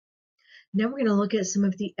Now we're going to look at some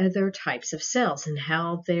of the other types of cells and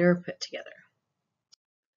how they're put together.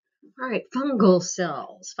 All right, fungal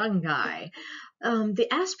cells, fungi. The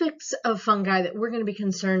aspects of fungi that we're going to be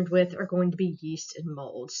concerned with are going to be yeast and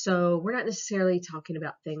mold. So we're not necessarily talking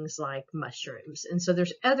about things like mushrooms. And so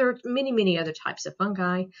there's many other types of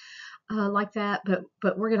fungi like that,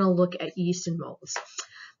 but we're going to look at yeast and molds.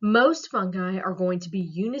 Most fungi are going to be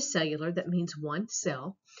unicellular. That means one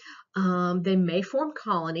cell. They may form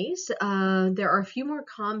colonies. There are a few more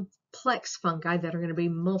complex fungi that are going to be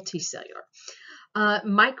multicellular.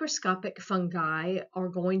 Microscopic fungi are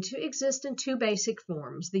going to exist in two basic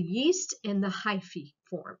forms, the yeast and the hyphae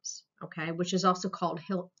forms, okay, which is also called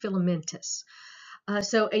filamentous.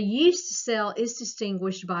 So a yeast cell is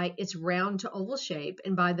distinguished by its round to oval shape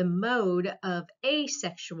and by the mode of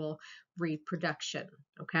asexual reproduction,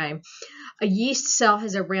 okay? A yeast cell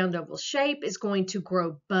has a round oval shape. It's going to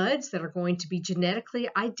grow buds that are going to be genetically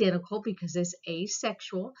identical because it's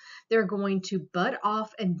asexual. They're going to bud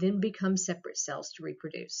off and then become separate cells to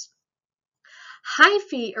reproduce.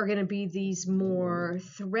 Hyphae are going to be these more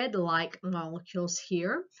thread-like molecules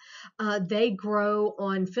here. They grow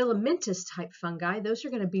on filamentous type fungi. Those are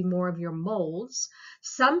going to be more of your molds.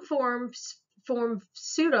 Some form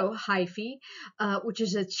pseudohyphae, which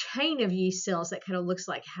is a chain of yeast cells that kind of looks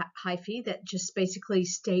like hyphae that just basically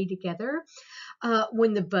stay together.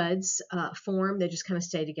 When the buds form, they just kind of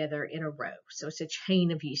stay together in a row. So it's a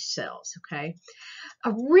chain of yeast cells, okay?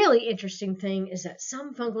 A really interesting thing is that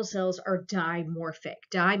some fungal cells are dimorphic.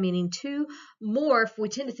 Di meaning to, morph, we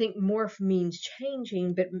tend to think morph means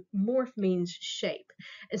changing, but morph means shape.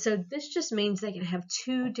 And so this just means they can have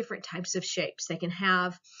two different types of shapes. They can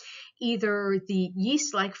have either the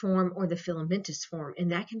yeast-like form or the filamentous form,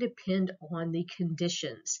 and that can depend on the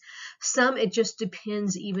conditions. Some, it just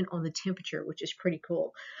depends even on the temperature, which is pretty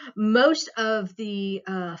cool. Most of the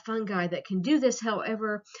fungi that can do this,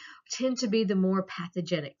 however, tend to be the more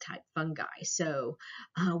pathogenic type fungi, so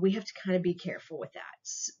we have to kind of be careful with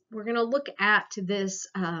that. We're going to look at this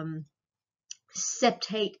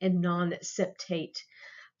septate and non-septate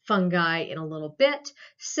fungi in a little bit.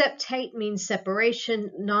 Septate means separation.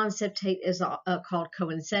 Non-septate is called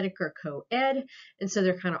coenzytic or co-ed, and so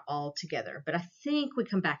they're kind of all together. But I think we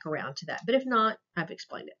come back around to that. But if not, I've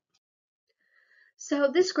explained it.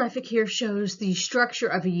 So this graphic here shows the structure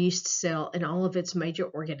of a yeast cell and all of its major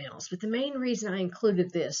organelles. But the main reason I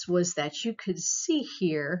included this was that you could see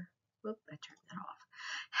here, whoop, I turned that off,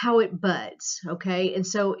 how it buds, okay? And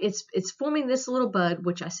so it's forming this little bud,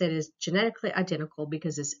 which I said is genetically identical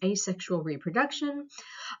because it's asexual reproduction.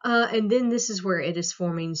 And then this is where it is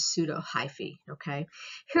forming pseudohyphae, okay?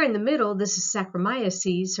 Here in the middle, this is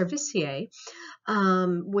Saccharomyces cerevisiae,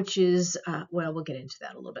 which is, well, we'll get into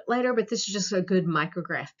that a little bit later, but this is just a good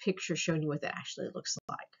micrograph picture showing you what that actually looks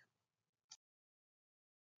like.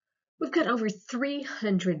 We've got over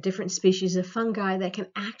 300 different species of fungi that can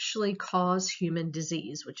actually cause human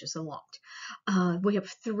disease, which is a lot. We have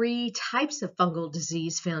 3 types of fungal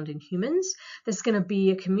disease found in humans. That's going to be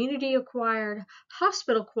a community-acquired,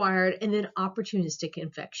 hospital-acquired, and then opportunistic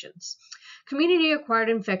infections. Community-acquired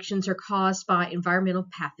infections are caused by environmental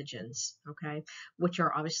pathogens, okay, which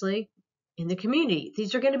are obviously in the community.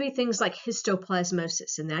 These are going to be things like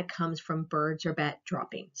histoplasmosis, and that comes from birds or bat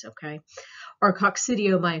droppings, okay? Or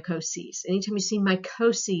coccidiomycosis. Anytime you see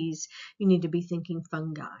mycoses, you need to be thinking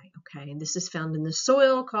fungi, okay? And this is found in the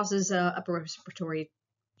soil, causes upper respiratory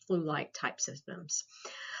flu-like type symptoms.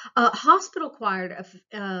 Hospital-acquired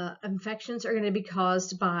infections are going to be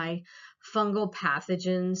caused by fungal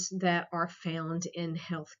pathogens that are found in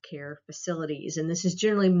healthcare facilities. And this is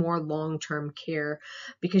generally more long-term care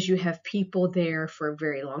because you have people there for a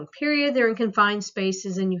very long period. They're in confined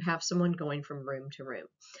spaces and you have someone going from room to room.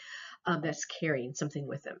 That's carrying something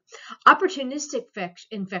with them. Opportunistic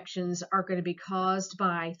infections are going to be caused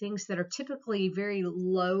by things that are typically very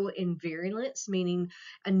low in virulence, meaning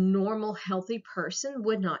a normal healthy person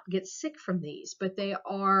would not get sick from these, but they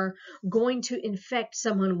are going to infect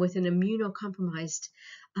someone with an immunocompromised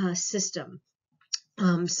system.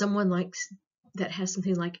 Someone that has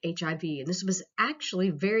something like HIV. And this was actually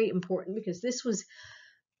very important because this was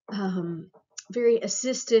very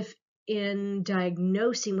assistive in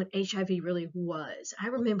diagnosing what HIV really was. I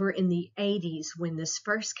remember in the 80s when this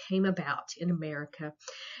first came about in America,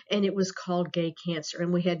 and it was called gay cancer,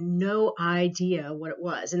 and we had no idea what it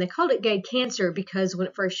was. And they called it gay cancer because when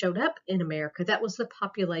it first showed up in America, that was the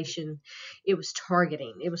population it was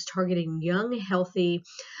targeting. It was targeting young, healthy,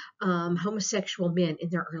 homosexual men in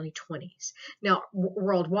their early 20s. Now,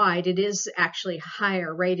 worldwide, it is actually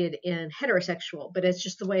higher rated in heterosexual, but it's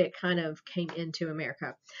just the way it kind of came into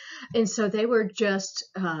America. And so they were just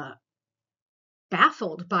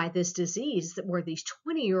baffled by this disease, that where these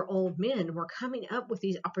 20-year-old men were coming up with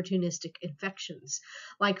these opportunistic infections,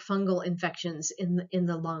 like fungal infections in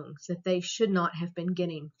the lungs that they should not have been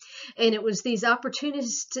getting. And it was these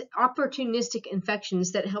opportunistic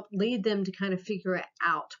infections that helped lead them to kind of figure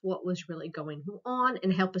out what was really going on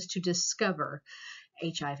and help us to discover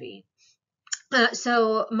HIV.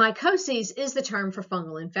 So mycoses is the term for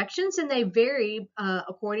fungal infections, and they vary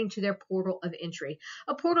according to their portal of entry.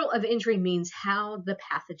 A portal of entry means how the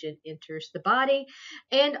pathogen enters the body,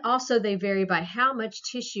 and also they vary by how much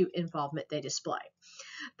tissue involvement they display.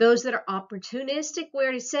 Those that are opportunistic, we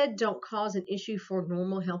already said, don't cause an issue for a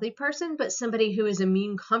normal, healthy person, but somebody who is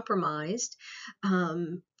immune compromised,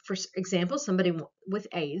 for example, somebody with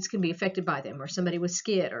AIDS can be affected by them, or somebody with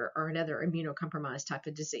SCID or another immunocompromised type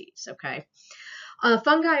of disease, okay?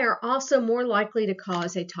 Fungi are also more likely to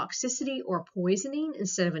cause a toxicity or poisoning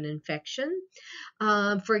instead of an infection.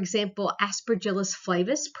 For example, Aspergillus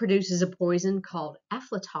flavus produces a poison called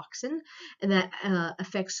aflatoxin, and that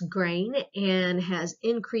affects grain and has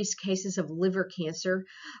increased cases of liver cancer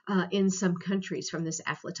in some countries from this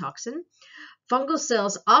aflatoxin. Fungal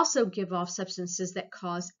cells also give off substances that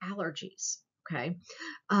cause allergies. Okay,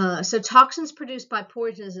 so toxins produced by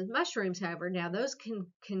poisonous mushrooms, however, now those can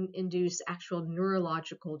induce actual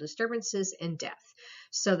neurological disturbances and death.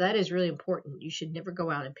 So that is really important. You should never go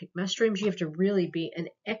out and pick mushrooms. You have to really be an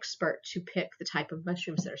expert to pick the type of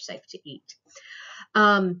mushrooms that are safe to eat.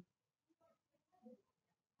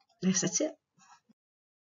 Yes, that's it.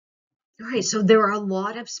 All right, so there are a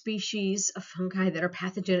lot of species of fungi that are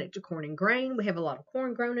pathogenic to corn and grain. We have a lot of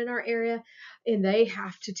corn grown in our area, and they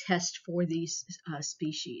have to test for these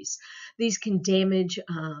species. These can damage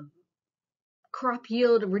crop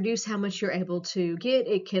yield, reduce how much you're able to get.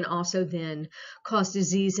 It can also then cause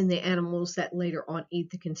disease in the animals that later on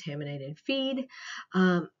eat the contaminated feed.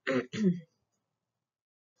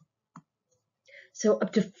 So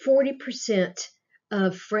up to 40%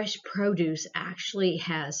 of fresh produce actually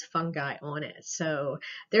has fungi on it. So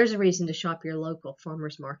there's a reason to shop your local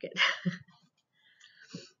farmer's market.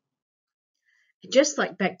 Just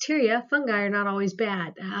like bacteria, fungi are not always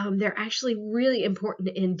bad. They're actually really important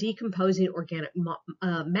in decomposing organic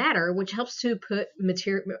matter, which helps to put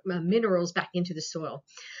minerals back into the soil.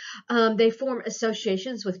 They form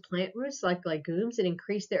associations with plant roots like legumes and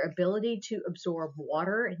increase their ability to absorb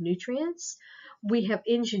water and nutrients. We have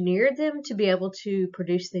engineered them to be able to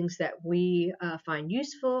produce things that we find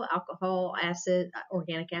useful: alcohol, acid,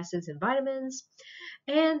 organic acids, and vitamins.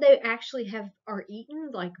 And they actually are eaten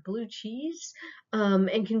like blue cheese,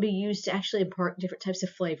 and can be used to actually impart different types of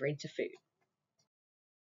flavoring to food.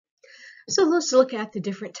 So let's look at the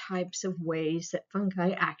different types of ways that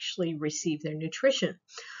fungi actually receive their nutrition.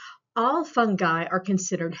 All fungi are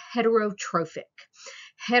considered heterotrophic.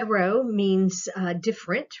 Hetero means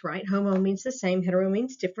different, right? Homo means the same. Hetero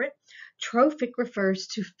means different. Trophic refers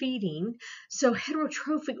to feeding. So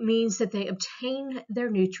heterotrophic means that they obtain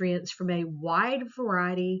their nutrients from a wide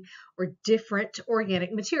variety or different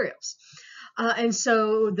organic materials. And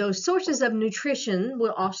so those sources of nutrition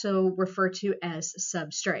will also refer to as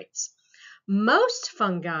substrates. Most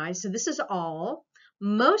fungi, so this is all,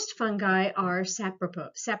 most fungi are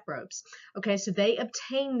saprobes. Okay, so they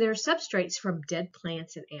obtain their substrates from dead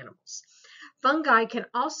plants and animals. Fungi can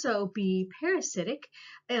also be parasitic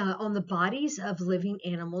on the bodies of living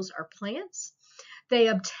animals or plants. They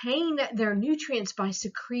obtain their nutrients by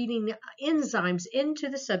secreting enzymes into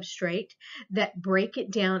the substrate that break it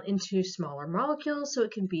down into smaller molecules so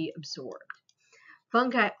it can be absorbed.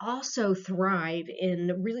 Fungi also thrive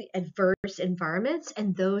in really adverse environments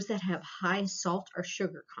and those that have high salt or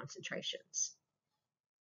sugar concentrations.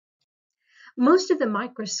 Most of the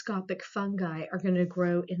microscopic fungi are going to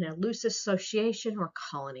grow in a loose association or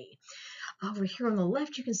colony. Over here on the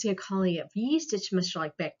left, you can see a colony of yeast. It's much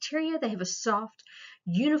like bacteria. They have a soft,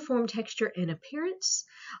 uniform texture and appearance.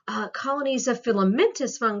 Colonies of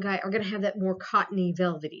filamentous fungi are going to have that more cottony,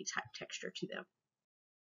 velvety type texture to them.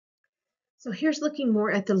 So here's looking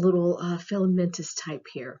more at the little filamentous type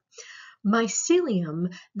here.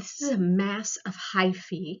 Mycelium, this is a mass of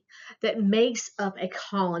hyphae that makes up a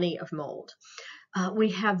colony of mold. We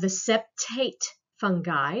have the septate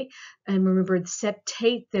fungi, and remember the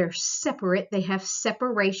septate, they're separate. They have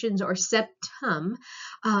separations or septum.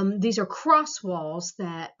 These are cross walls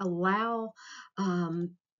that allow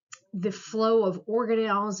the flow of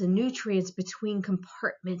organelles and nutrients between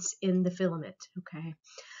compartments in the filament, okay?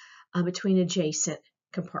 Between adjacent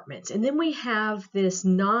compartments. And then we have this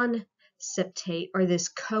non septate, or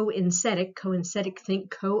this coencetic,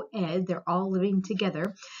 think co-ed, they're all living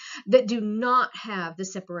together, that do not have the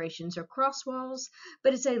separations or cross walls,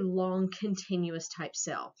 but it's a long continuous type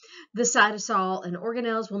cell. The cytosol and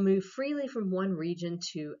organelles will move freely from one region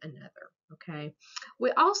to another. Okay.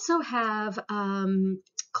 We also have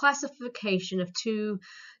classification of two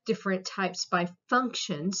different types by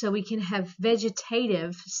function. So we can have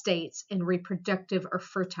vegetative states and reproductive or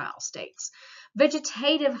fertile states.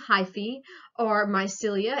 Vegetative hyphae are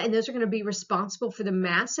mycelia, and those are going to be responsible for the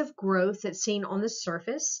massive growth that's seen on the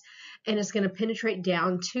surface, and it's going to penetrate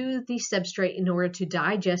down to the substrate in order to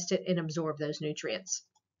digest it and absorb those nutrients.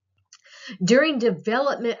 During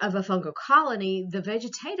development of a fungal colony, the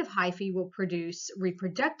vegetative hyphae will produce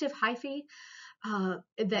reproductive hyphae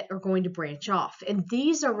that are going to branch off. And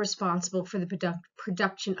these are responsible for the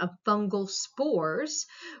production of fungal spores,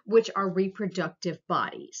 which are reproductive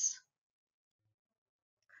bodies.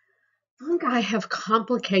 Fungi have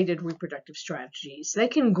complicated reproductive strategies. They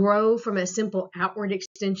can grow from a simple outward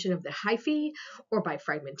extension of the hyphae or by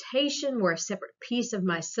fragmentation, where a separate piece of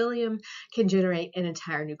mycelium can generate an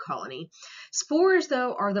entire new colony. Spores,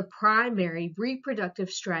 though, are the primary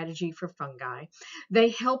reproductive strategy for fungi. They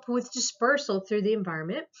help with dispersal through the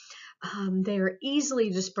environment. They are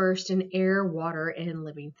easily dispersed in air, water, and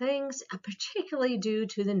living things, particularly due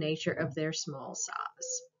to the nature of their small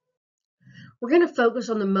size. We're going to focus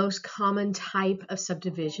on the most common type of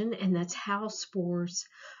subdivision, and that's how spores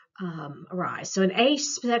arise. So an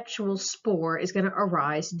asexual spore is going to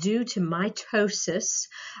arise due to mitosis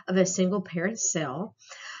of a single parent cell.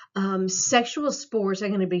 Sexual spores are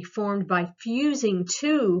going to be formed by fusing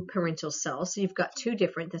two parental cells. So you've got two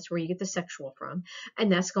different, that's where you get the sexual from,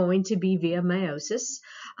 and that's going to be via meiosis.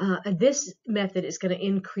 This method is going to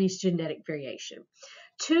increase genetic variation.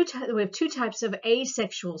 We have two types of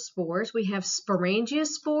asexual spores. We have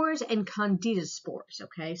sporangiospores and candidospores,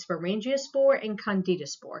 okay? Sporangiospore and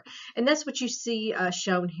candidospore. And that's what you see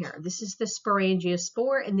shown here. This is the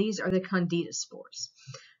sporangiospore, and these are the candidospores.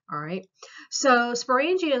 All right. So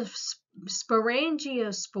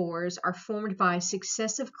sporangiospores are formed by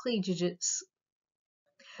successive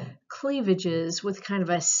cleavages with kind of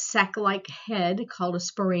a sac-like head called a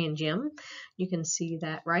sporangium. You can see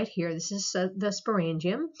that right here. This is the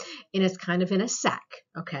sporangium, and it's kind of in a sac.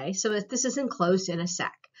 Okay, so this is enclosed in a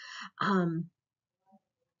sac.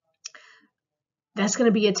 That's going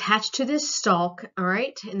to be attached to this stalk, all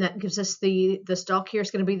right, and that gives us the stalk here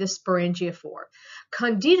is going to be the sporangiophore.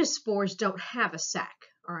 Candidospores don't have a sac,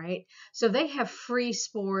 all right, so they have free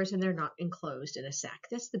spores and they're not enclosed in a sac.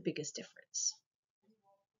 That's the biggest difference.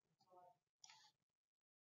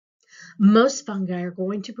 Most fungi are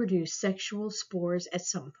going to produce sexual spores at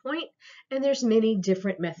some point, and there's many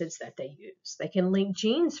different methods that they use. They can link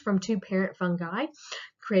genes from two parent fungi,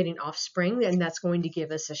 creating offspring, and that's going to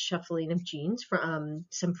give us a shuffling of genes from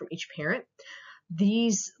some from each parent.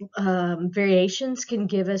 These variations can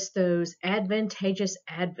give us those advantageous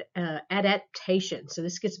adaptations. So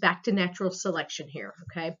this gets back to natural selection here,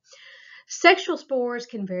 okay? Sexual spores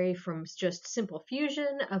can vary from just simple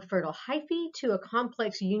fusion of fertile hyphae to a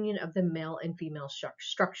complex union of the male and female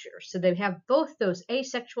structures. So they have both those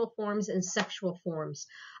asexual forms and sexual forms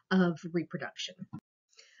of reproduction.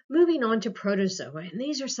 Moving on to protozoa, and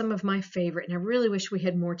these are some of my favorite, and I really wish we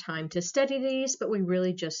had more time to study these, but we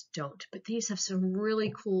really just don't. But these have some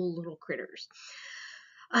really cool little critters.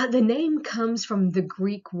 The name comes from the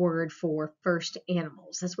Greek word for first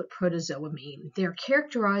animals. That's what protozoa mean. They're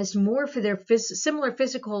characterized more for their similar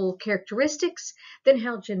physical characteristics than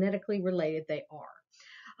how genetically related they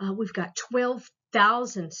are. We've got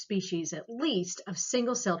 12,000 species at least of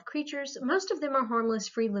single-celled creatures. Most of them are harmless,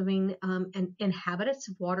 free-living and inhabitants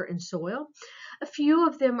of water and soil. A few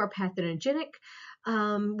of them are pathogenic,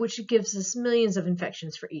 which gives us millions of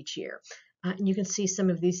infections for each year. And you can see some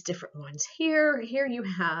of these different ones here. Here you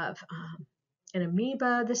have an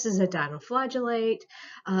amoeba. This is a dinoflagellate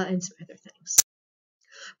and some other things.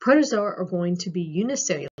 Protozoa are going to be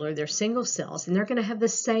unicellular. They're single cells, and they're going to have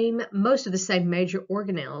most of the same major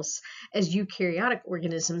organelles as eukaryotic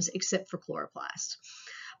organisms, except for chloroplast.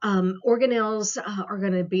 Organelles are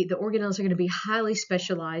going to be highly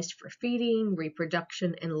specialized for feeding,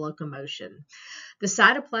 reproduction, and locomotion. The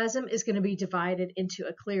cytoplasm is going to be divided into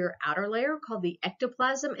a clear outer layer called the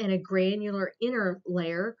ectoplasm and a granular inner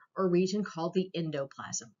layer or region called the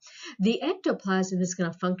endoplasm. The ectoplasm is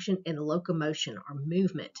going to function in locomotion or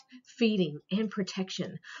movement, feeding, and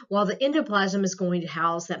protection, while the endoplasm is going to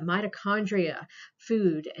house that mitochondria,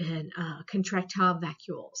 food, and contractile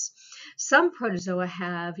vacuoles. Some protozoa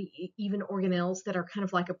have even organelles that are kind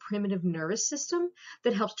of like a primitive nervous system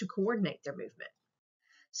that helps to coordinate their movement.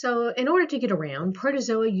 So in order to get around,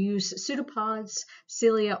 protozoa use pseudopods,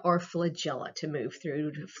 cilia, or flagella to move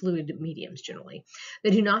through fluid mediums generally.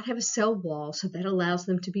 They do not have a cell wall, so that allows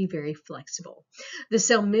them to be very flexible. The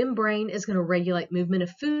cell membrane is going to regulate movement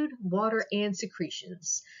of food, water, and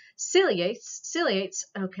secretions. Ciliates,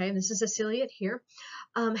 okay, this is a ciliate here,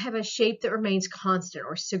 have a shape that remains constant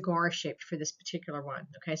or cigar shaped for this particular one.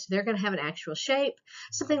 Okay, so they're going to have an actual shape,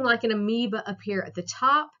 something like an amoeba up here at the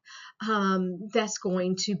top. That's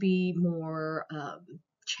going to be more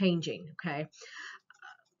changing. Okay,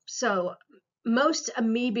 so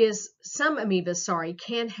some amoebas, sorry,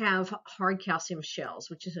 can have hard calcium shells,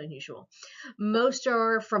 which is unusual. Most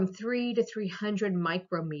are from 3 to 300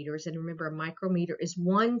 micrometers, and remember, a micrometer is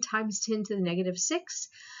 1 times 10 to the negative 6.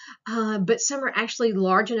 But some are actually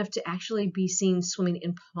large enough to actually be seen swimming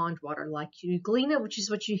in pond water, like Euglena, which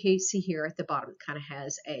is what you see here at the bottom. It kind of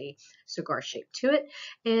has a cigar shape to it,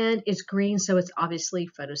 and it's green, so it's obviously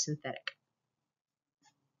photosynthetic.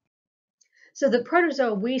 So the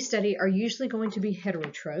protozoa we study are usually going to be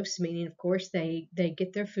heterotrophs, meaning, of course, they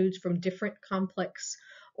get their foods from different complex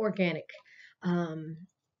organic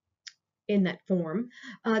in that form.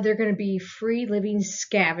 They're going to be free-living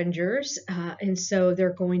scavengers, and so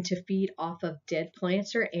they're going to feed off of dead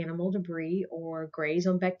plants or animal debris or graze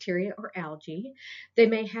on bacteria or algae. They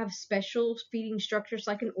may have special feeding structures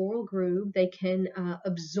like an oral groove. They can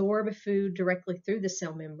absorb food directly through the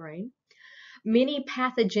cell membrane. Many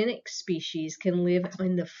pathogenic species can live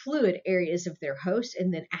in the fluid areas of their host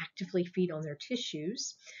and then actively feed on their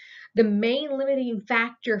tissues. The main limiting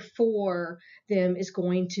factor for them is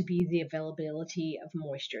going to be the availability of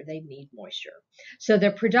moisture. They need moisture. So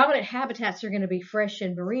their predominant habitats are going to be fresh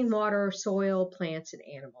and marine water, soil, plants, and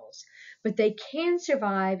animals. But they can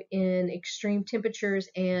survive in extreme temperatures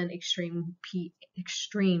and extremes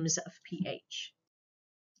of pH.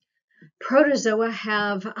 Protozoa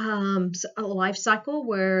have a life cycle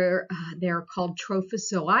where they're called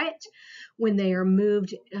trophozoite when they are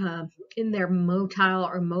moved in their motile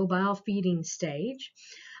or mobile feeding stage.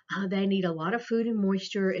 They need a lot of food and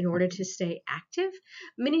moisture in order to stay active.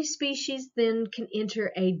 Many species then can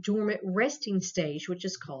enter a dormant resting stage, which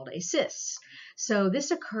is called a cyst. So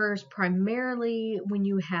this occurs primarily when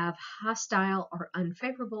you have hostile or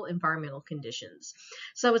unfavorable environmental conditions.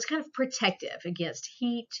 So it's kind of protective against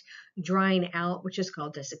heat, drying out, which is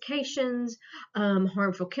called desiccations,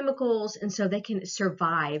 harmful chemicals, and so they can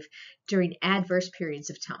survive during adverse periods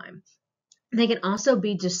of time. They can also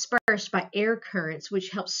be dispersed by air currents, which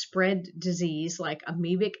help spread disease like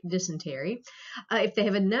amoebic dysentery. If they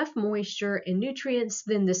have enough moisture and nutrients,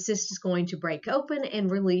 then the cyst is going to break open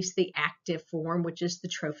and release the active form, which is the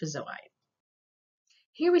trophozoite.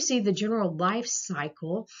 Here we see the general life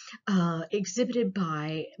cycle exhibited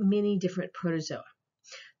by many different protozoa.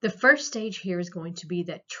 The first stage here is going to be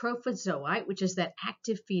that trophozoite, which is that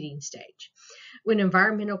active feeding stage. When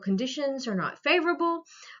environmental conditions are not favorable,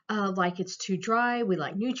 like it's too dry, we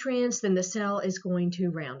lack nutrients, then the cell is going to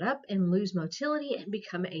round up and lose motility and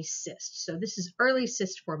become a cyst. So this is early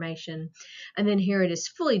cyst formation, and then here it is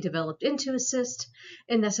fully developed into a cyst,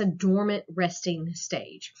 and that's a dormant resting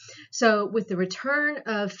stage. So with the return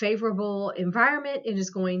of favorable environment,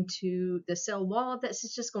 the cell wall of that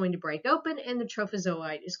cyst is going to break open, and the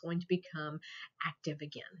trophozoite is going to become active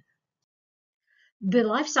again. The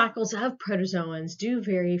life cycles of protozoans do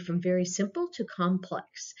vary from very simple to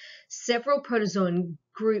complex. Several protozoan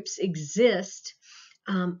groups exist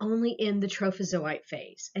only in the trophozoite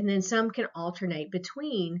phase, and then some can alternate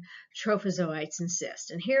between trophozoites and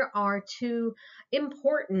cysts. And here are two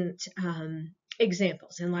important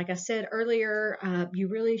examples. And like I said earlier, you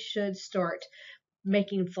really should start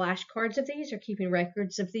making flashcards of these or keeping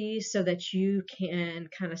records of these so that you can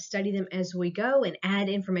kind of study them as we go and add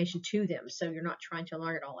information to them so you're not trying to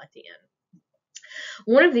learn it all at the end.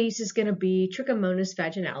 One of these is going to be Trichomonas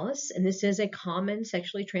vaginalis, and this is a common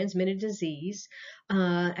sexually transmitted disease.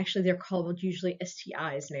 Actually, they're called usually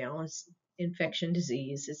STIs now. It's infection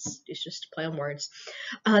disease. It's just a play on words.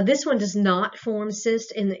 This one does not form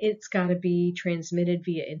cyst, and it's got to be transmitted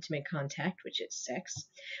via intimate contact, which is sex.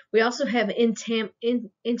 We also have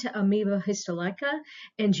Entamoeba histolytica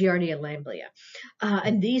and Giardia lamblia.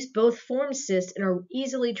 And these both form cysts and are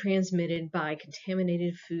easily transmitted by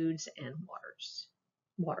contaminated foods and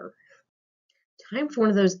water. Time for one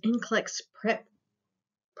of those NCLEX prep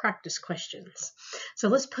practice questions. So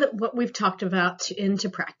let's put what we've talked about into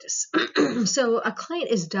practice. So a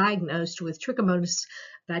client is diagnosed with Trichomonas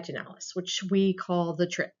vaginalis, which we call the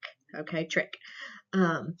trick. Okay, trick.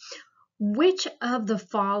 Which of the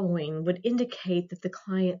following would indicate that the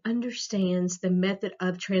client understands the method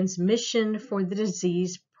of transmission for the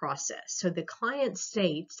disease process? So the client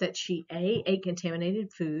states that she A, ate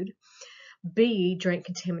contaminated food, B, drank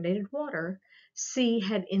contaminated water, C,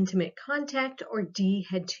 had intimate contact, or D,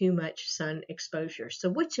 had too much sun exposure. So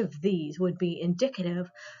which of these would be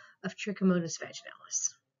indicative of Trichomonas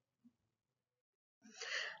vaginalis?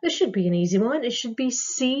 This should be an easy one. It should be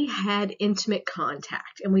C, had intimate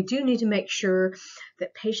contact. And we do need to make sure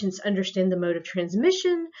that patients understand the mode of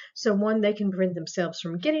transmission. So one, they can prevent themselves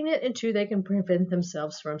from getting it, and two, they can prevent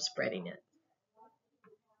themselves from spreading it.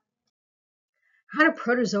 How do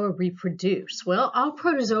protozoa reproduce? Well, all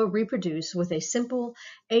protozoa reproduce with a simple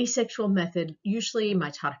asexual method, usually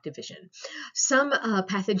mitotic division. Some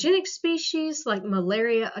pathogenic species like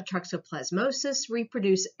Malaria toxoplasmosis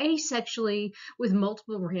reproduce asexually with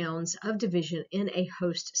multiple rounds of division in a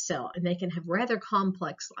host cell, and they can have rather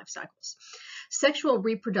complex life cycles. Sexual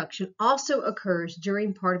reproduction also occurs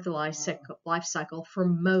during part of the life cycle for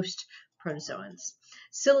most protozoans.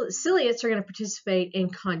 Ciliates are going to participate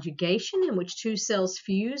in conjugation, in which two cells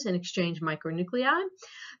fuse and exchange micronuclei.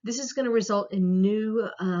 This is going to result in new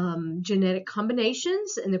genetic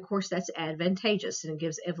combinations, and of course that's advantageous, and it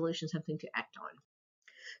gives evolution something to act on.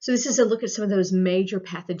 So this is a look at some of those major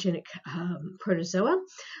pathogenic protozoa.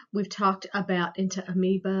 We've talked about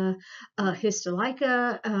Entamoeba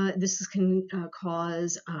histolytica. This can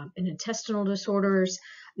cause intestinal disorders.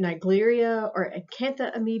 Naegleria or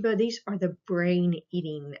Acantha amoeba. These are the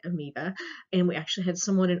brain-eating amoeba, and we actually had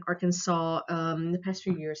someone in Arkansas in the past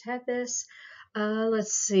few years had this.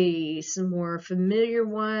 Let's see, some more familiar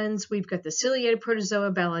ones. We've got the ciliated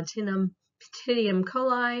protozoa, Balantinum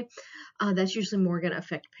coli. That's usually more going to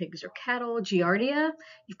affect pigs or cattle. Giardia,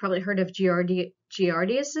 you've probably heard of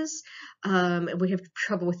giardiasis. We have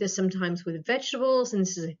trouble with this sometimes with vegetables, and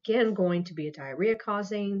this is again going to be a diarrhea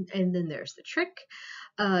causing. And then there's the trick.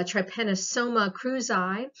 Trypanosoma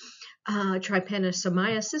cruzi.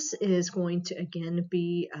 Trypanosomiasis is going to again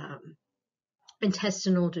be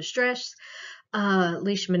intestinal distress.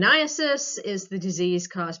 Leishmaniasis is the disease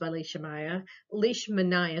caused by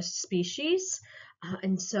Leishmanias species.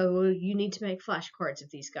 And so you need to make flashcards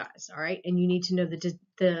of these guys, all right? And you need to know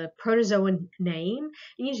the protozoan name.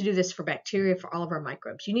 You need to do this for bacteria, for all of our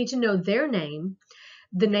microbes. You need to know their name,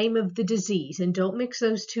 the name of the disease, and don't mix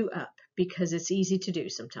those two up because it's easy to do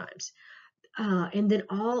sometimes. And then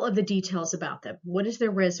all of the details about them. What is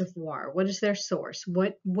their reservoir? What is their source?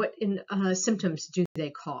 What symptoms do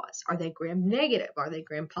they cause? Are they gram-negative? Are they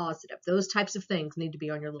gram-positive? Those types of things need to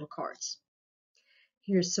be on your little cards.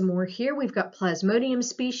 Here's some more here. We've got Plasmodium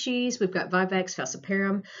species. We've got Vivax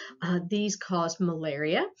falciparum. These cause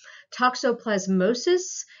malaria.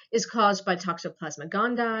 Toxoplasmosis is caused by Toxoplasma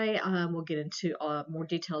gondii. We'll get into more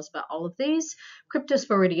details about all of these.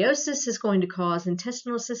 Cryptosporidiosis is going to cause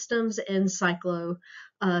intestinal systems, and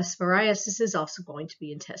cyclosporiasis is also going to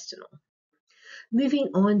be intestinal. Moving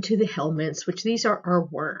on to the helminths, which these are our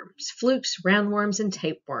worms, flukes, roundworms, and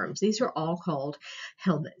tapeworms. These are all called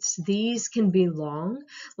helminths. These can be long,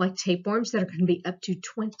 like tapeworms, that are going to be up to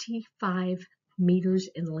 25 meters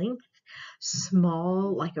in length.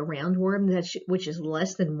 Small, like a roundworm, which is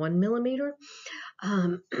less than 1 millimeter.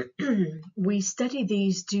 We study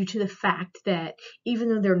these due to the fact that even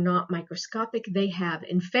though they're not microscopic, they have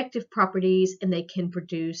infective properties and they can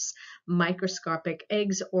produce microscopic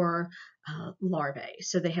eggs or larvae.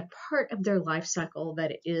 So they have part of their life cycle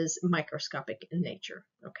that is microscopic in nature.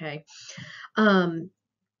 Okay.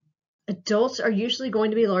 Adults are usually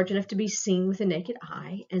going to be large enough to be seen with the naked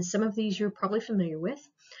eye, and some of these you're probably familiar with.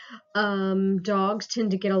 Dogs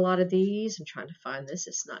tend to get a lot of these. I'm trying to find this.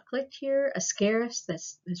 It's not clicked here. Ascaris,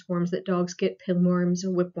 that's worms that dogs get, pinworms or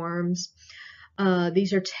whipworms.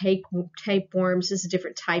 These are tapeworms. This is a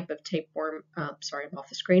different type of tapeworm. Sorry, I'm off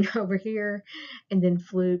the screen over here. And then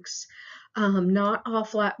flukes. Not all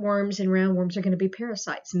flatworms and roundworms are going to be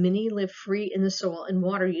parasites. Many live free in the soil and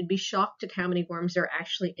water. You'd be shocked at how many worms are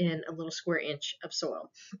actually in a little square inch of soil.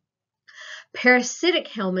 Parasitic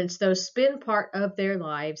helminths, though, spend part of their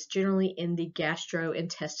lives generally in the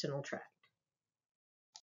gastrointestinal tract.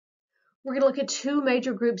 We're going to look at two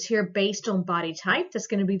major groups here based on body type. That's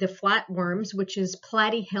going to be the flatworms, which is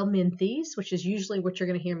Platyhelminthes, which is usually what you're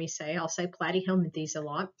going to hear me say. I'll say Platyhelminthes a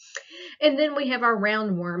lot. And then we have our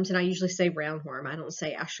roundworms, and I usually say roundworm. I don't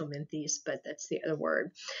say Aschelminthes, but that's the other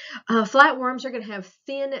word. Flatworms are going to have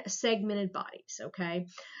thin segmented bodies, okay?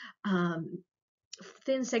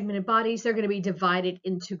 Thin segmented bodies, they're going to be divided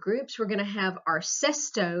into groups. We're going to have our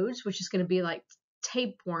cestodes, which is going to be like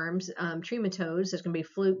tapeworms, trematodes. There's going to be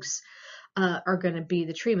flukes, are going to be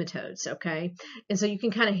the trematodes, okay? And so you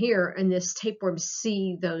can kind of hear in this tapeworm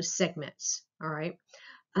see those segments, all right?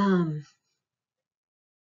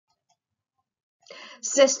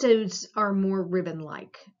 Cestodes are more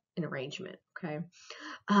ribbon-like in arrangement, okay?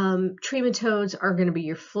 Trematodes are going to be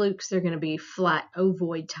your flukes. They're going to be flat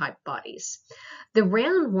ovoid type bodies. The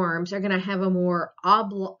roundworms are going to have a more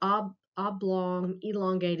oblong,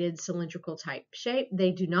 elongated, cylindrical type shape.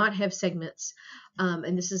 They do not have segments.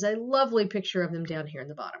 And this is a lovely picture of them down here in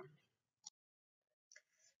the bottom.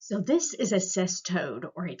 So this is a cestode,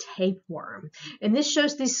 or a tapeworm, and this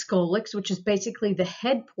shows the scolex, which is basically the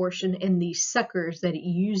head portion and the suckers that it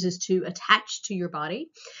uses to attach to your body,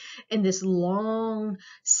 and this long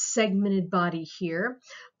segmented body here.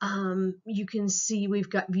 You can see we've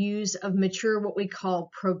got views of mature, what we call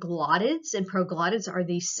proglottids, and proglottids are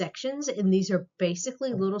these sections, and these are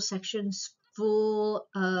basically little sections full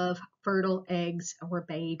of fertile eggs or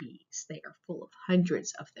babies. They are full of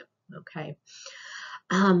hundreds of them, okay?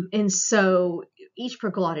 And so each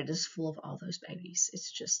proglottid is full of all those babies.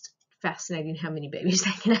 It's just fascinating how many babies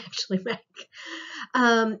they can actually make.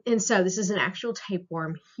 And so this is an actual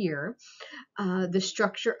tapeworm here. The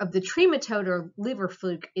structure of the trematode or liver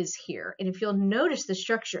fluke is here. And if you'll notice the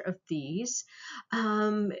structure of these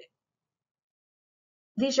are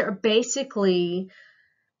basically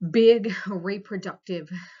big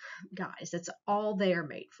reproductive guys. That's all they are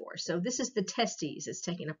made for. So this is the testes. It's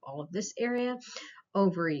taking up all of this area.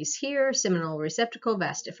 Ovaries here, seminal receptacle,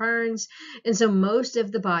 vas deferens, and so most of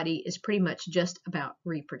the body is pretty much just about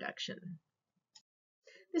reproduction.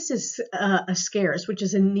 This is Ascaris, which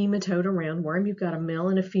is a nematode, a roundworm. You've got a male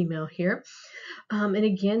and a female here. And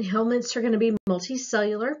again, helminths are going to be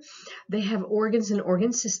multicellular. They have organs and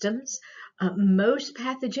organ systems. Most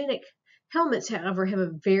pathogenic helminths, however, have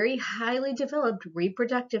a very highly developed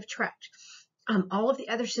reproductive tract. All of the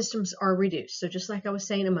other systems are reduced. So just like I was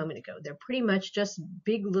saying a moment ago, they're pretty much just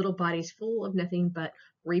big little bodies full of nothing but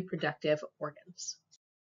reproductive organs.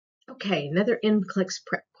 Okay, another NCLEX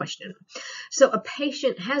prep question. So a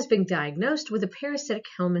patient has been diagnosed with a parasitic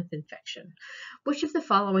helminth infection. Which of the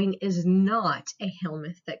following is not a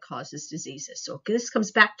helminth that causes diseases? So this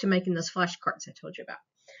comes back to making those flashcards I told you about.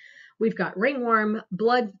 We've got ringworm,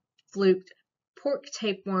 blood fluke, pork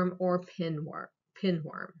tapeworm, or pinworm.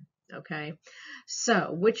 Okay,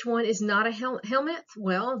 so which one is not a helminth?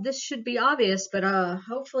 Well, this should be obvious, but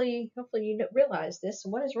hopefully you realize this. So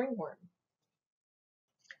what is ringworm?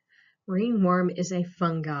 Ringworm is a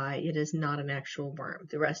fungi. It is not an actual worm.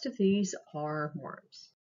 The rest of these are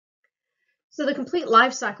worms. So the complete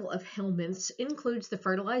life cycle of helminths includes the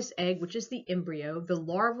fertilized egg, which is the embryo, the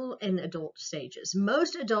larval and adult stages.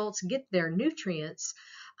 Most adults get their nutrients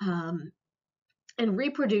and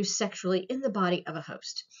reproduce sexually in the body of a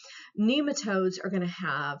host. Nematodes are going to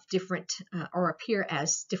have different or appear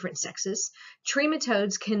as different sexes.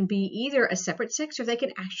 Trematodes can be either a separate sex or they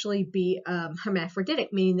can actually be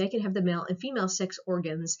hermaphroditic, meaning they can have the male and female sex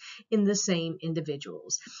organs in the same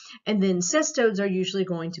individuals. And then cestodes are usually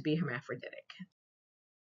going to be hermaphroditic.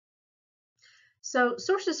 So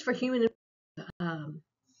sources for human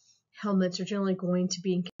helminths are generally going to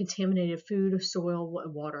be in contaminated food, soil,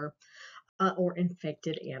 water, or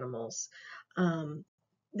infected animals.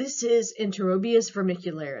 This is Enterobius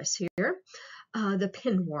vermicularis here, the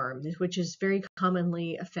pinworm, which is very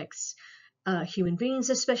commonly affects human beings,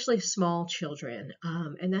 especially small children.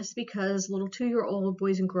 And that's because little 2-year-old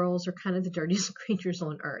boys and girls are kind of the dirtiest creatures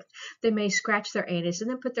on earth. They may scratch their anus and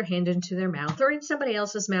then put their hand into their mouth or in somebody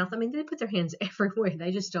else's mouth. I mean, they put their hands everywhere. They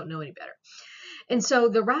just don't know any better. And so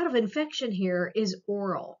the route of infection here is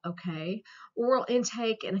oral, okay? Oral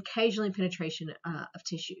intake and occasionally penetration of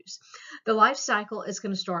tissues. The life cycle is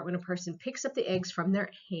going to start when a person picks up the eggs from their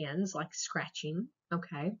hands, like scratching,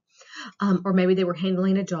 okay? Or maybe they were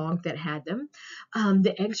handling a dog that had them.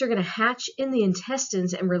 The eggs are going to hatch in the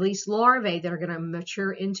intestines and release larvae that are going to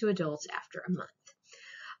mature into adults after a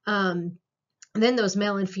month. Then those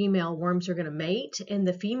male and female worms are going to mate, and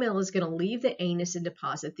the female is going to leave the anus and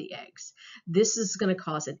deposit the eggs. This is going to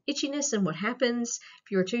cause an itchiness, and what happens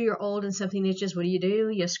if you're a 2-year-old and something itches? What do?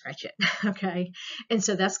 You scratch it, okay? And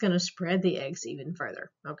so that's going to spread the eggs even further,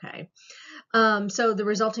 okay? So the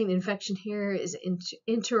resulting infection here is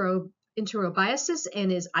enterobiasis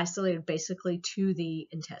and is isolated basically to the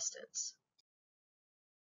intestines.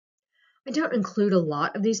 I don't include a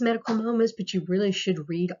lot of these medical moments, but you really should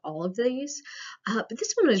read all of these. But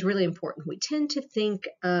this one is really important. We tend to think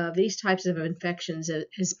of these types of infections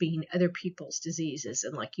as being other people's diseases,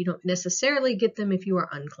 and like you don't necessarily get them if you are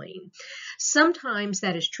unclean. Sometimes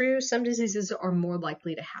that is true. Some diseases are more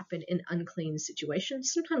likely to happen in unclean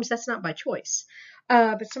situations. Sometimes that's not by choice.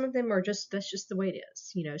 But some of them are that's just the way it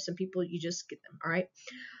is. You know, some people, you just get them, all right?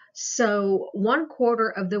 So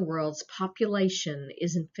 1/4 of the world's population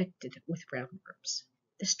is infected with roundworms.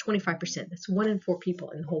 That's 25%. That's 1 in 4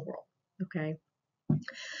 people in the whole world. Okay.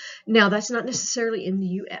 Now, that's not necessarily in the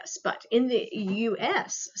U.S., but in the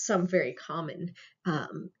U.S., some very common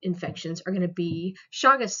infections are going to be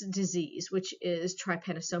Chagas disease, which is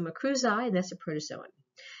Trypanosoma cruzi, and that's a protozoan.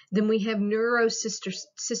 Then we have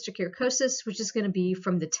neurocysticercosis, which is going to be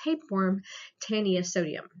from the tapeworm Tania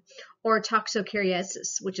sodium, or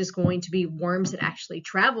toxocariasis, which is going to be worms that actually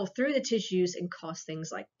travel through the tissues and cause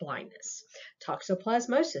things like blindness.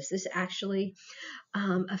 Toxoplasmosis, this actually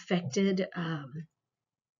affected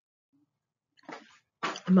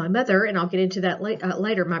my mother, and I'll get into that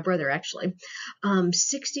later, my brother actually.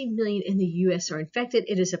 60 million in the U.S. are infected.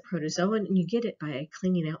 It is a protozoan, and you get it by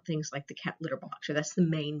cleaning out things like the cat litter box, or that's the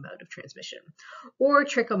main mode of transmission. Or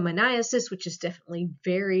trichomoniasis, which is definitely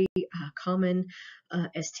very common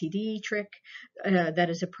STD trick. That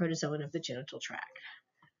is a protozoan of the genital tract.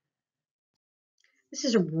 This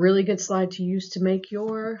is a really good slide to use to make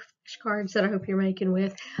your flashcards that I hope you're making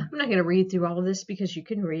with. I'm not going to read through all of this because you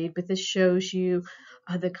can read, but this shows you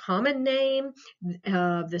the common name,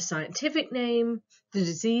 the scientific name, the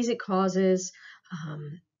disease it causes,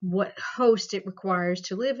 what host it requires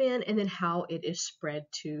to live in, and then how it is spread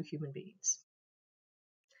to human beings.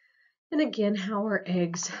 And again, how are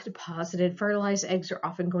eggs deposited? Fertilized eggs are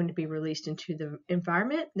often going to be released into the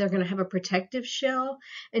environment. They're going to have a protective shell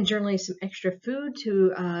and generally some extra food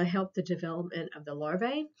to help the development of the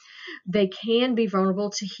larvae. They can be vulnerable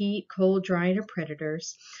to heat, cold, drying, or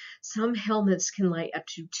predators. Some helminths can lay up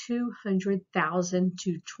to 200,000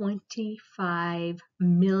 to 25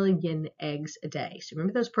 million eggs a day. So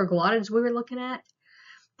remember those proglottids we were looking at?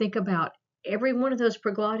 Think about every one of those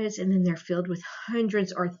proglottids, and then they're filled with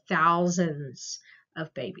hundreds or thousands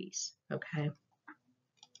of babies, okay?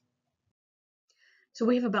 So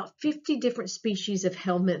we have about 50 different species of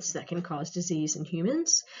helminths that can cause disease in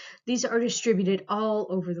humans. These are distributed all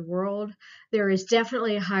over the world. There is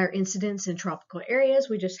definitely a higher incidence in tropical areas.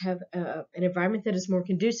 We just have an environment that is more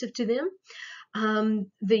conducive to them.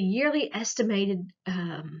 The yearly estimated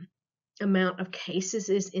amount of cases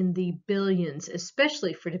is in the billions,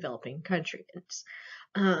 especially for developing countries.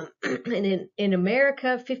 And in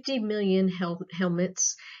America, 50 million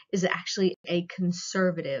helminths is actually a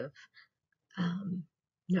conservative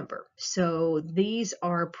number. So these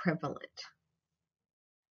are prevalent.